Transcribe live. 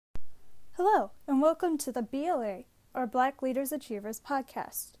Hello, and welcome to the BLA, or Black Leaders Achievers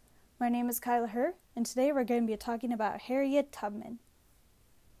podcast. My name is Kyla Herr, and today we're going to be talking about Harriet Tubman.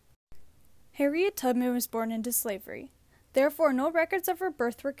 Harriet Tubman was born into slavery. Therefore, no records of her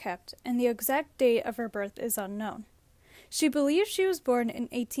birth were kept, and the exact date of her birth is unknown. She believes she was born in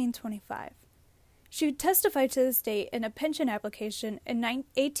 1825. She testified to this date in a pension application in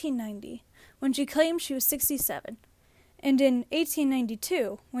 1890, when she claimed she was 67, and in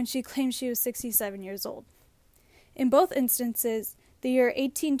 1892, when she claimed she was 67 years old. In both instances, the year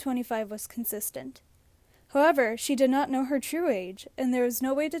 1825 was consistent. However, she did not know her true age, and there was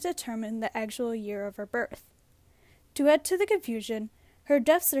no way to determine the actual year of her birth. To add to the confusion, her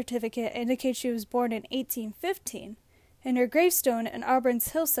death certificate indicates she was born in 1815, and her gravestone in Auburn's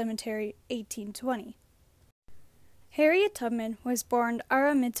Hill Cemetery, 1820. Harriet Tubman was born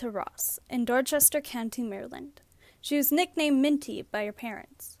Araminta Ross in Dorchester County, Maryland. She was nicknamed Minty by her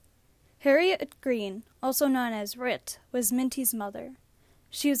parents. Harriet Green, also known as Rit, was Minty's mother.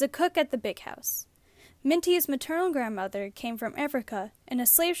 She was a cook at the Big House. Minty's maternal grandmother came from Africa in a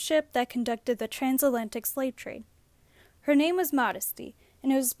slave ship that conducted the transatlantic slave trade. Her name was Modesty,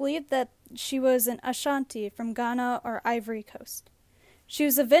 and it was believed that she was an Ashanti from Ghana or Ivory Coast. She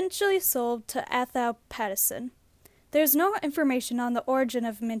was eventually sold to Athol Patterson. There is no information on the origin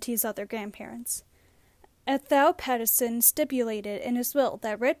of Minty's other grandparents. Athol Patterson stipulated in his will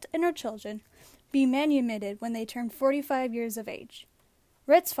that Rit and her children be manumitted when they turned 45 years of age.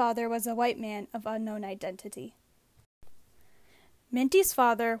 Rit's father was a white man of unknown identity. Minty's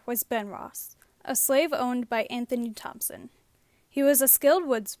father was Ben Ross, a slave owned by Anthony Thompson. He was a skilled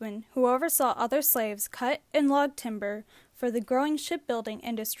woodsman who oversaw other slaves cut and log timber for the growing shipbuilding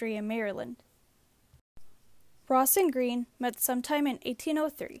industry in Maryland. Ross and Green met sometime in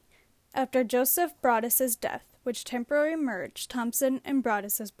 1803, after Joseph Broadus's death, which temporarily merged Thompson and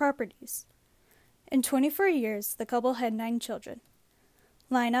Broadus's properties. In 24 years, the couple had 9 children: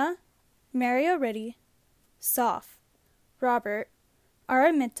 Lina, Mary O'Riddy, Soph, Robert,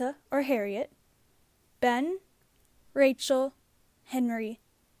 Araminta or Harriet, Ben, Rachel, Henry,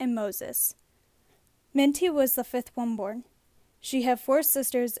 and Moses. Minty was the 5th one born. She had 4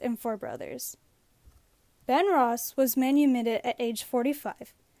 sisters and 4 brothers. Ben Ross was manumitted at age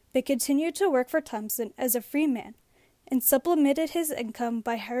 45, but continued to work for Thompson as a free man and supplemented his income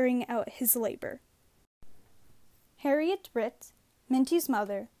by hiring out his labor. Harriet Rit, Minty's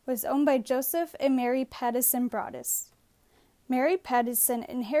mother, was owned by Joseph and Mary Patterson Broadus. Mary Patterson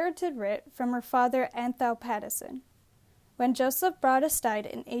inherited Rit from her father Athol Patterson. When Joseph Broadus died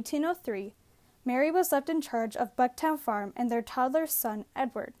in 1803, Mary was left in charge of Bucktown Farm and their toddler son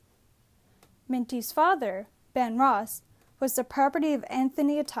Edward. Minty's father, Ben Ross, was the property of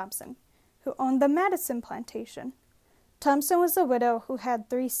Anthony Thompson, who owned the Madison plantation. Thompson was a widow who had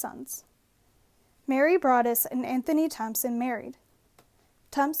 3 sons. Mary Broadus and Anthony Thompson married.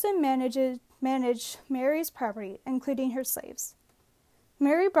 Thompson managed Mary's property, including her slaves.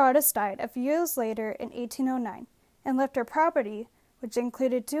 Mary Broadus died a few years later in 1809 and left her property, which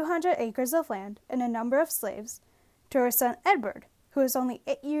included 200 acres of land and a number of slaves, to her son Edward, who was only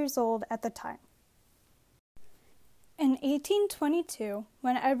 8 years old at the time. In 1822,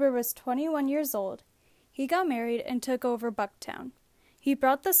 when Edward was 21 years old, he got married and took over Bucktown. He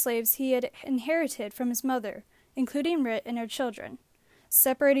brought the slaves he had inherited from his mother, including Rit and her children,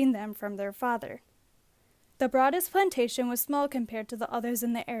 separating them from their father. The Broadus plantation was small compared to the others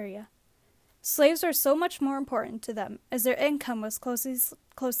in the area. Slaves were so much more important to them, as their income was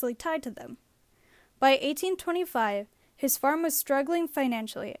closely tied to them. By 1825, his farm was struggling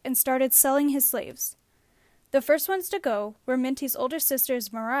financially and started selling his slaves. The first ones to go were Minty's older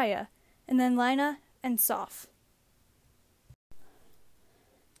sisters Mariah, and then Lina and Soph.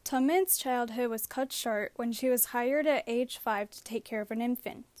 Tubman's childhood was cut short when she was hired at age 5 to take care of an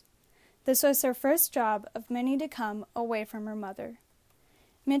infant. This was her first job of many to come away from her mother.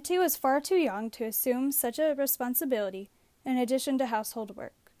 Minty was far too young to assume such a responsibility in addition to household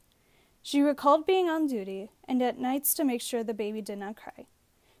work. She recalled being on duty and at nights to make sure the baby did not cry.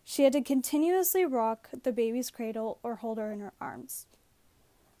 She had to continuously rock the baby's cradle or hold her in her arms.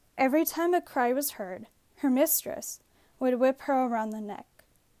 Every time a cry was heard, her mistress would whip her around the neck.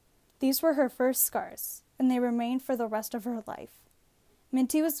 These were her first scars, and they remained for the rest of her life.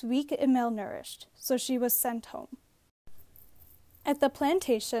 Minty was weak and malnourished, so she was sent home. At the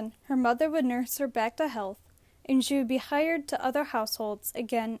plantation, her mother would nurse her back to health, and she would be hired to other households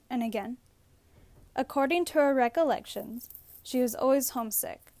again and again. According to her recollections, she was always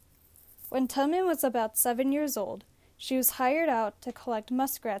homesick. When Tubman was about 7 years old, she was hired out to collect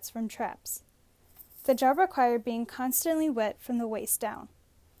muskrats from traps. The job required being constantly wet from the waist down.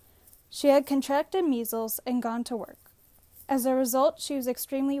 She had contracted measles and gone to work. As a result, she was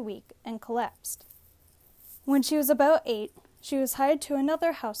extremely weak and collapsed. When she was about 8, she was hired to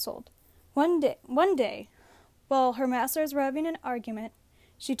another household. One day, while her masters were having an argument,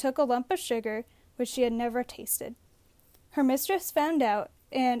 she took a lump of sugar which she had never tasted. Her mistress found out,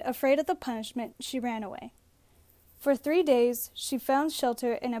 and, afraid of the punishment, she ran away. For 3 days, she found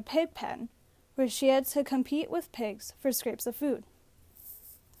shelter in a pig pen, where she had to compete with pigs for scraps of food.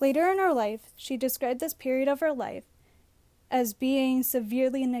 Later in her life, she described this period of her life as being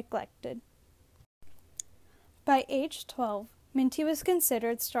severely neglected. By age 12, Minty was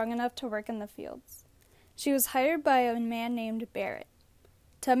considered strong enough to work in the fields. She was hired by a man named Barrett.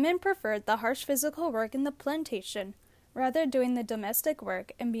 Tubman preferred the harsh physical work in the plantation, rather doing the domestic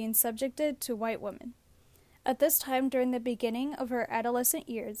work and being subjected to white women. At this time, during the beginning of her adolescent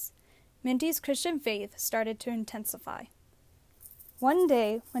years, Minty's Christian faith started to intensify. One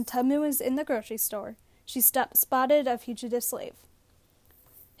day, when Tubman was in the grocery store, she spotted a fugitive slave.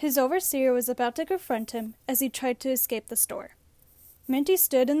 His overseer was about to confront him as he tried to escape the store. Minty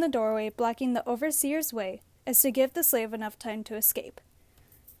stood in the doorway, blocking the overseer's way, as to give the slave enough time to escape.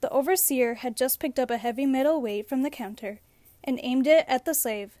 The overseer had just picked up a heavy metal weight from the counter and aimed it at the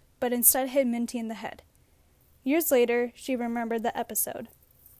slave, but instead hit Minty in the head. Years later, she remembered the episode.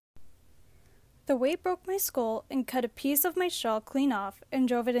 The weight broke my skull and cut a piece of my shawl clean off and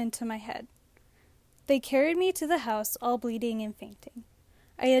drove it into my head. They carried me to the house, all bleeding and fainting.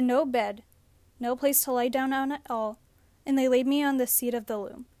 I had no bed, no place to lie down on at all, and they laid me on the seat of the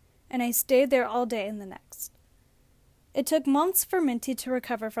loom, and I stayed there all day and the next. It took months for Minty to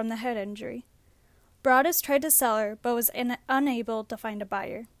recover from the head injury. Broadus tried to sell her, but was unable to find a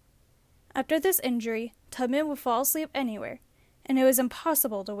buyer. After this injury, Tubman would fall asleep anywhere, and it was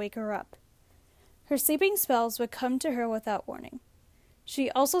impossible to wake her up. Her sleeping spells would come to her without warning. She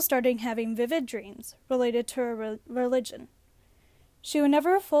also started having vivid dreams related to her religion. She would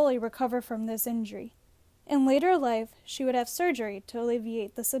never fully recover from this injury. In later life, she would have surgery to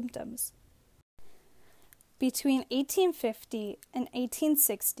alleviate the symptoms. Between 1850 and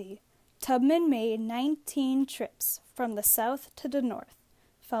 1860, Tubman made 19 trips from the south to the north,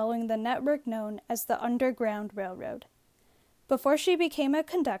 following the network known as the Underground Railroad. Before she became a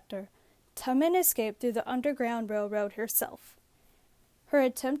conductor, Tubman escaped through the Underground Railroad herself. Her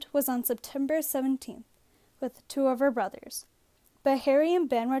attempt was on September 17th, with 2 of her brothers, but Harry and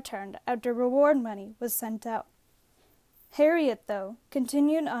Ben returned after reward money was sent out. Harriet, though,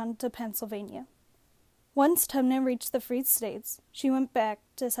 continued on to Pennsylvania. Once Tubman reached the Free States, she went back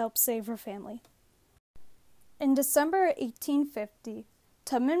to help save her family. In December 1850,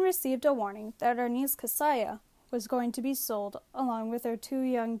 Tubman received a warning that her niece Keziah was going to be sold along with her 2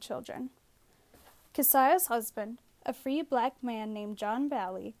 young children. Keziah's husband, a free black man named John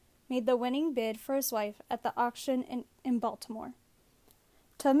Valley, made the winning bid for his wife at the auction in Baltimore.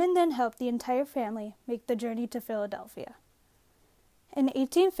 Tubman then helped the entire family make the journey to Philadelphia. In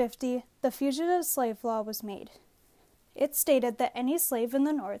 1850, the Fugitive Slave Law was made. It stated that any slave in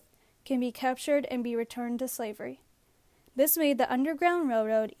the North can be captured and be returned to slavery. This made the Underground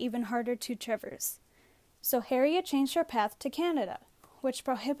Railroad even harder to traverse. So Harriet changed her path to Canada, which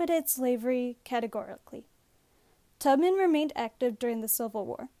prohibited slavery categorically. Tubman remained active during the Civil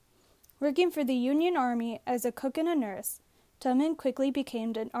War. Working for the Union Army as a cook and a nurse, Tubman quickly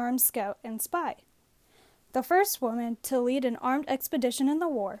became an armed scout and spy. The first woman to lead an armed expedition in the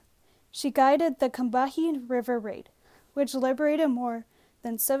war, she guided the Combahee River Raid, which liberated more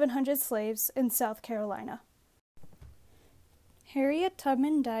than 700 slaves in South Carolina. Harriet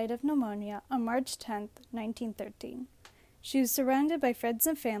Tubman died of pneumonia on March 10, 1913. She was surrounded by friends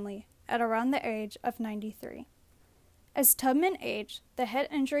and family at around the age of 93. As Tubman aged, the head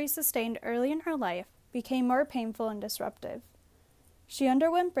injury sustained early in her life became more painful and disruptive. She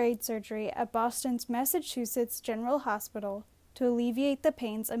underwent brain surgery at Boston's Massachusetts General Hospital to alleviate the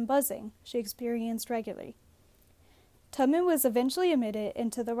pains and buzzing she experienced regularly. Tubman was eventually admitted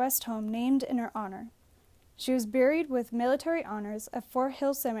into the rest home named in her honor. She was buried with military honors at Fort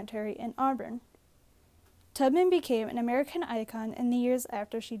Hill Cemetery in Auburn. Tubman became an American icon in the years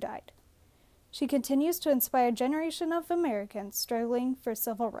after she died. She continues to inspire a generation of Americans struggling for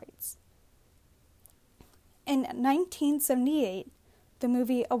civil rights. In 1978, the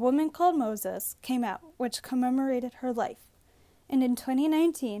movie A Woman Called Moses came out, which commemorated her life. And in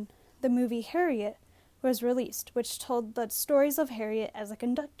 2019, the movie Harriet was released, which told the stories of Harriet as a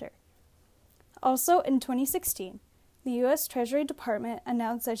conductor. Also in 2016, the U.S. Treasury Department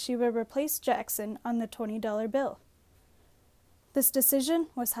announced that she would replace Jackson on the $20 bill. This decision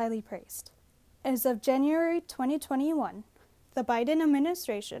was highly praised. As of January 2021, the Biden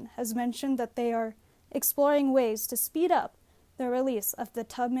administration has mentioned that they are exploring ways to speed up the release of the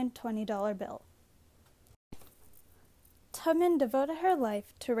Tubman $20 bill. Tubman devoted her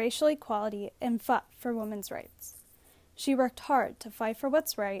life to racial equality and fought for women's rights. She worked hard to fight for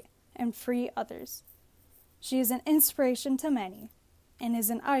what's right and free others. She is an inspiration to many and is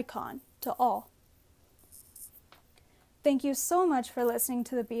an icon to all. Thank you so much for listening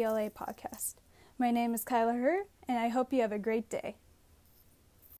to the BLA podcast. My name is Kyla Herr, and I hope you have a great day.